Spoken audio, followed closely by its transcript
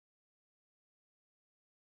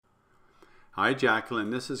Hi Jacqueline,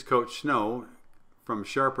 this is Coach Snow from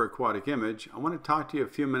Sharper Aquatic Image. I want to talk to you a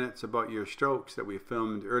few minutes about your strokes that we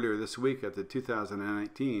filmed earlier this week at the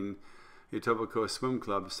 2019 Etobicoke Swim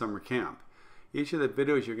Club Summer Camp. Each of the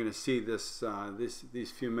videos you're going to see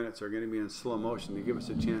these few minutes are going to be in slow motion to give us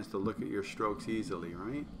a chance to look at your strokes easily,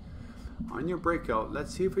 right? On your breakout,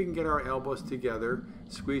 let's see if we can get our elbows together,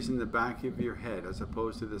 squeezing the back of your head as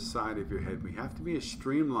opposed to the side of your head. We have to be as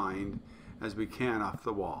streamlined as we can off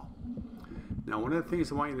the wall. Now, one of the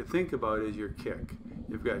things I want you to think about is your kick.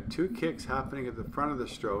 You've got two kicks happening at the front of the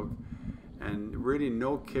stroke and really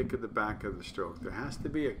no kick at the back of the stroke. There has to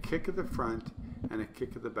be a kick at the front and a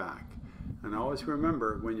kick at the back. And always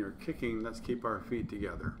remember, when you're kicking, let's keep our feet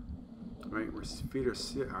together. Right? Our feet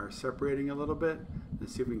are separating a little bit.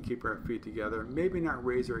 Let's see if we can keep our feet together. Maybe not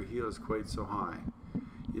raise our heels quite so high.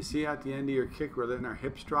 You see at the end of your kick, we're letting our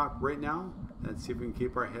hips drop right now. Let's see if we can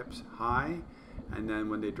keep our hips high. And then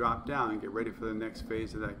when they drop down, get ready for the next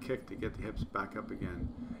phase of that kick to get the hips back up again.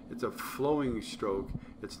 It's a flowing stroke.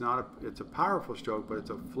 It's a powerful stroke, but it's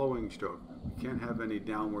a flowing stroke. You can't have any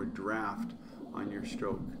downward draft on your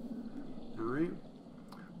stroke. All right?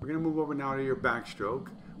 We're going to move over now to your backstroke.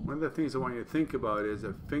 One of the things I want you to think about is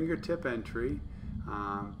a fingertip entry,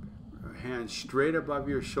 hands straight above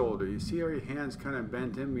your shoulder. You see how your hands kind of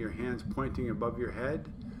bent in, your hands pointing above your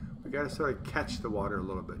head? We got to sort of catch the water a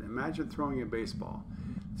little bit. Imagine throwing a baseball.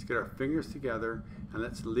 Let's get our fingers together and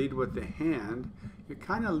let's lead with the hand. You're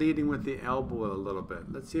kind of leading with the elbow a little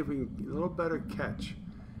bit. Let's see if we can get a little better catch.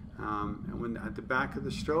 And when at the back of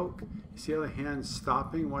the stroke, you see how the hand's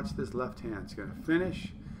stopping? Watch this left hand. It's going to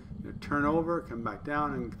finish, turn over, come back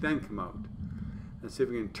down, and then come out. Let's see if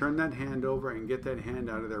we can turn that hand over and get that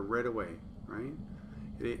hand out of there right away, right?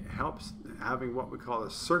 It helps having what we call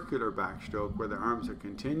a circular backstroke where the arms are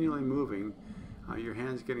continually moving. Your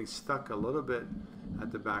hand's getting stuck a little bit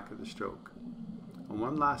at the back of the stroke. And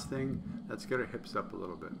one last thing, let's get our hips up a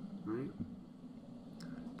little bit, right?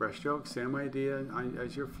 Breaststroke, same idea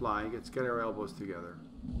as your fly. Let's get our elbows together.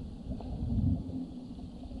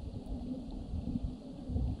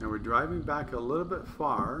 Now we're driving back a little bit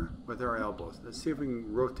far with our elbows. Let's see if we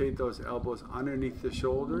can rotate those elbows underneath the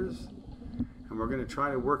shoulders. And we're going to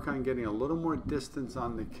try to work on getting a little more distance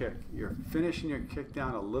on the kick. You're finishing your kick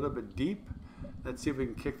down a little bit deep. Let's see if we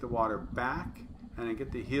can kick the water back and then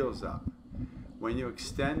get the heels up. When you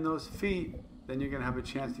extend those feet, then you're going to have a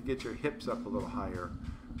chance to get your hips up a little higher.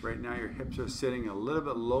 Right now your hips are sitting a little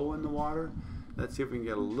bit low in the water. Let's see if we can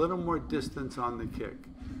get a little more distance on the kick.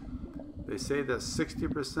 They say that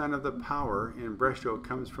 60% of the power in breaststroke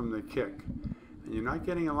comes from the kick. And you're not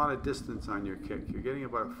getting a lot of distance on your kick. You're getting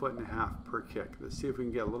about 1.5 feet per kick. Let's see if we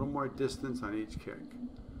can get a little more distance on each kick.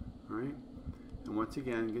 All right? And once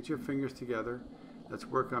again, get your fingers together. Let's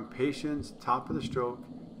work on patience, top of the stroke,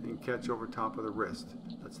 and catch over top of the wrist.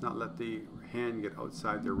 Let's not let the hand get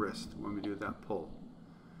outside the wrist when we do that pull.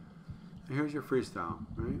 And here's your freestyle,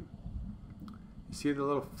 right? You see the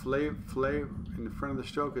little flay in the front of the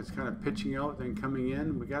stroke? It's kind of pitching out, then coming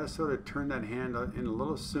in. We got to sort of turn that hand in a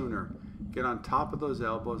little sooner. Get on top of those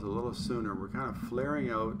elbows a little sooner. We're kind of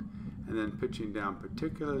flaring out and then pitching down,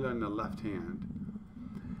 particularly on the left hand.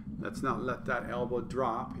 Let's not let that elbow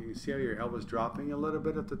drop. You can see how your elbow's dropping a little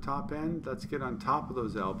bit at the top end. Let's get on top of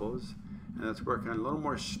those elbows and let's work on a little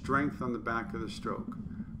more strength on the back of the stroke.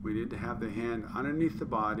 We need to have the hand underneath the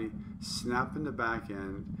body, snap in the back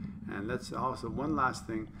end. And let's also, one last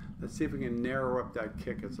thing, let's see if we can narrow up that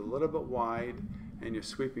kick. It's a little bit wide and you're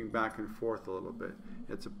sweeping back and forth a little bit.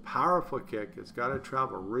 It's a powerful kick. It's got to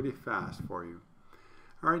travel really fast for you.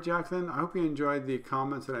 All right, Jacqueline, I hope you enjoyed the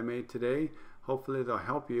comments that I made today. Hopefully they'll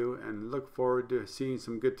help you and look forward to seeing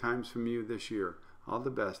some good times from you this year. All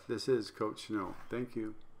the best. This is Coach Snow. Thank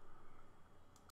you.